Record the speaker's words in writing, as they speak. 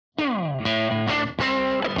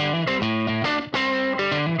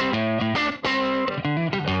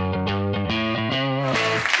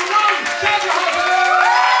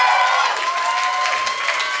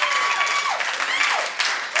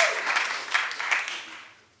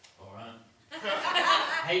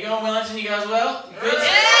How you going, Wellington? You guys well? Good?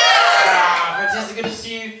 Yeah! Fantastic, good to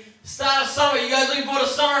see you. Start of summer, you guys looking forward to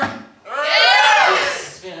summer?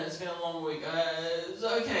 Yes! It's been a long week. It was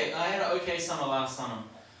okay. I had an okay summer last summer.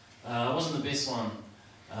 It wasn't the best one.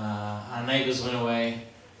 Our neighbours went away.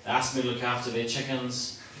 They asked me to look after their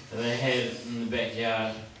chickens that they had in the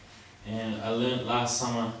backyard. And I learned last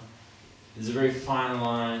summer there's a very fine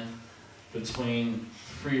line between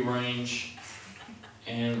free range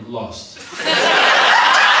and lost.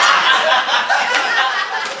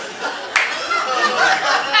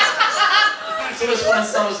 So this one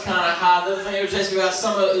summer's kind of hard. The other thing I was asking about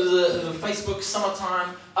summer is the Facebook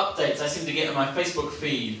summertime updates I seem to get on my Facebook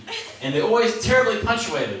feed. And they're always terribly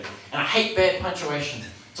punctuated. And I hate bad punctuation.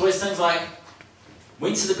 It's always things like,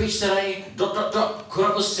 went to the beach today, ... caught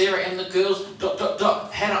up with Sarah and the girls, ...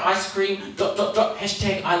 had an ice cream, ...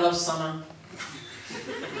 hashtag I love summer.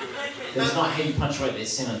 That's not how you punctuate that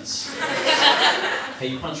sentence. How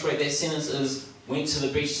you punctuate that sentence is, went to the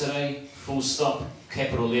beach today, full stop,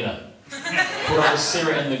 capital letter. Caught up with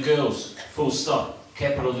Sarah and the girls, full stop,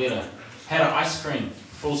 capital letter. Had an ice cream,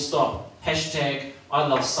 full stop, hashtag I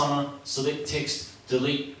love summer, select text,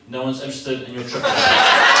 delete, no one's interested in your trip.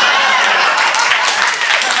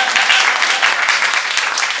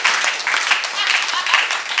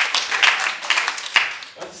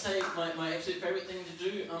 My absolute favourite thing to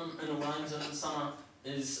do in Wellington in summer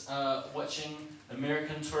is watching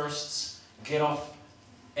American tourists get off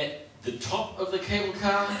at the top of the cable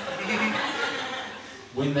car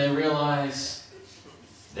when they realise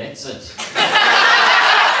that's it.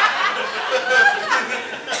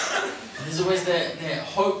 And there's always that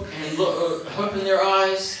hope and hope in their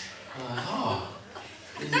eyes. Oh,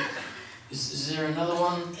 is there another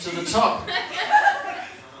one to the top?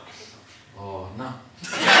 Oh, no.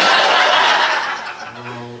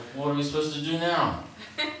 What are we supposed to do now?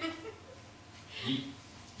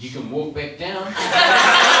 You can walk back down.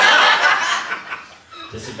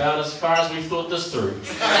 That's about as far as we've thought this through.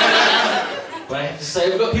 But I have to say,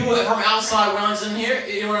 we've got people from outside Wellington here.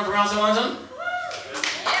 Anyone from outside Wellington?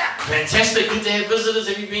 Fantastic, good to have visitors.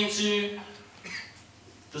 Have you been to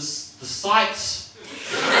the sites?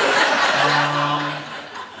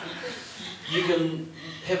 You can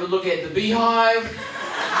have a look at the beehive.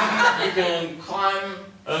 You can climb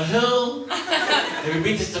a hill. Have you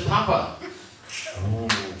been to Te Papa? Oh,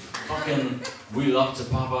 fucking, we love Te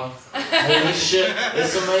Papa. Holy shit,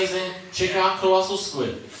 it's amazing. Check out Colossal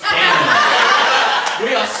Squid. Damn.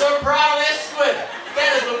 We are so proud of that squid.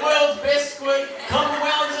 That is the world's best squid. Come to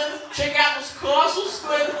Wellington, check out this Colossal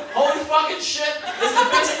Squid. Holy fucking shit, it's the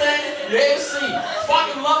best thing you ever see.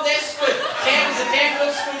 Fucking love that squid. Cam is a damn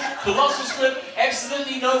good squid. Colossal Squid.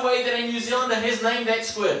 Absolutely no way that a New Zealander has named that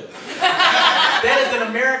squid. That is an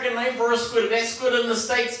American name for a squid. If that squid in the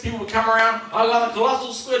States, people would come around, I got the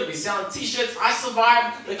Colossal Squid. They'd be selling t-shirts, I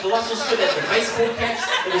survived the Colossal Squid at the baseball caps.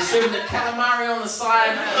 They'd be serving the calamari on the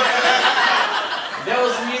side. If that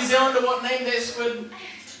was a New Zealander, what named that squid?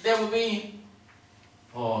 That would be,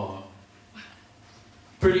 oh,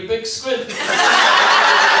 pretty big squid.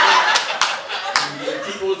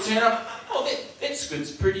 People would turn up, oh, that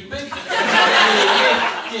squid's pretty big.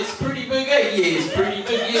 Yeah, it's pretty big, eh? Yeah, it's pretty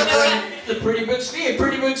big, yeah, it's a pretty big squid. Yeah,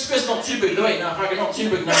 pretty big squid's not too big, wait, no, fucking not too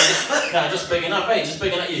big, no, just big enough, eh? Just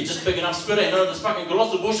big enough, yeah, just big enough squid, eh? No, this fucking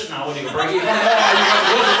colossal bullshit, no, whatever, bro. You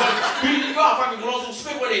got fucking colossal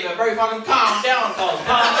squid, whatever, bro, fucking calm down, calm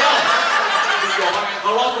down. Fucking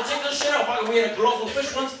colossal take this shit out, fucking we had a colossal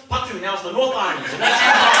fish once, punch me, now it's the North Island, so that's you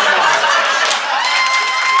talking about.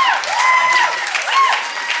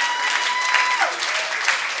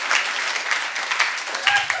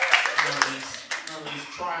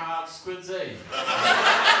 Squids, eh? Did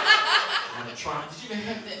you ever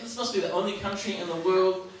have that? This must be the only country in the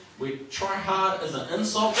world where try hard is an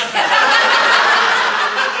insult. You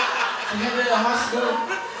have that at high school?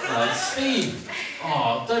 Steve,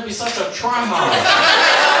 oh, don't be such a try hard.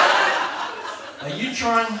 Are you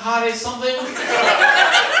trying hard at something?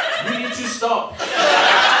 You need to stop.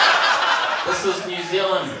 This is New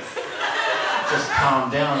Zealand. Just calm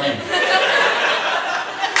down, eh?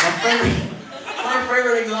 My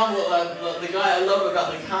favorite example, the guy I love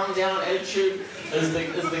about the calm down attitude is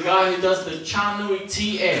the guy who does the Chanui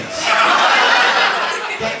tea ads.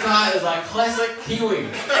 That guy is like classic Kiwi.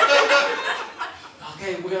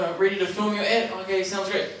 Okay, we're ready to film your ad. Okay, sounds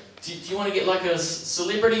great. Do you want to get like a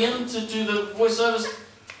celebrity in to do the voiceovers?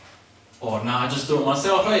 Oh, nah, just do it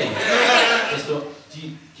myself, eh? Just do it.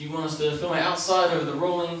 Do you want us to film it outside over the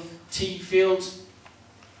rolling tea fields?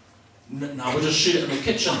 No, we'll just shoot it in the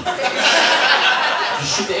kitchen.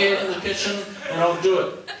 Just shoot the air in the kitchen and I'll do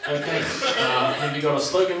it. Okay. Have you got a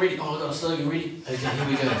slogan ready? Oh, I've got a slogan ready. Okay, here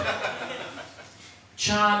we go.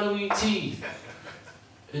 Cha Nui tea.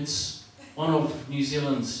 It's one of New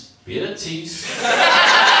Zealand's better teas.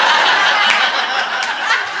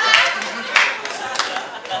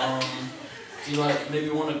 Do you maybe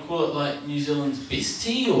want to call it like New Zealand's best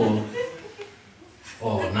tea or?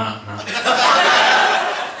 Oh, nah.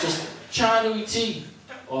 Just Cha Nui tea.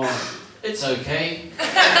 Or it's okay.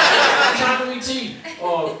 Cha Nui tea.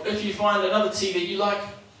 Or if you find another tea that you like,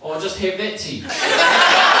 or just have that tea.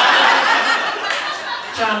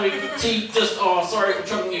 Cha Nui tea. Just sorry for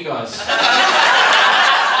troubling you guys.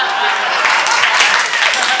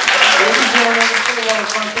 Ladies and gentlemen, it's been a lot of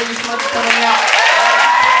fun. Thank you so much for coming out.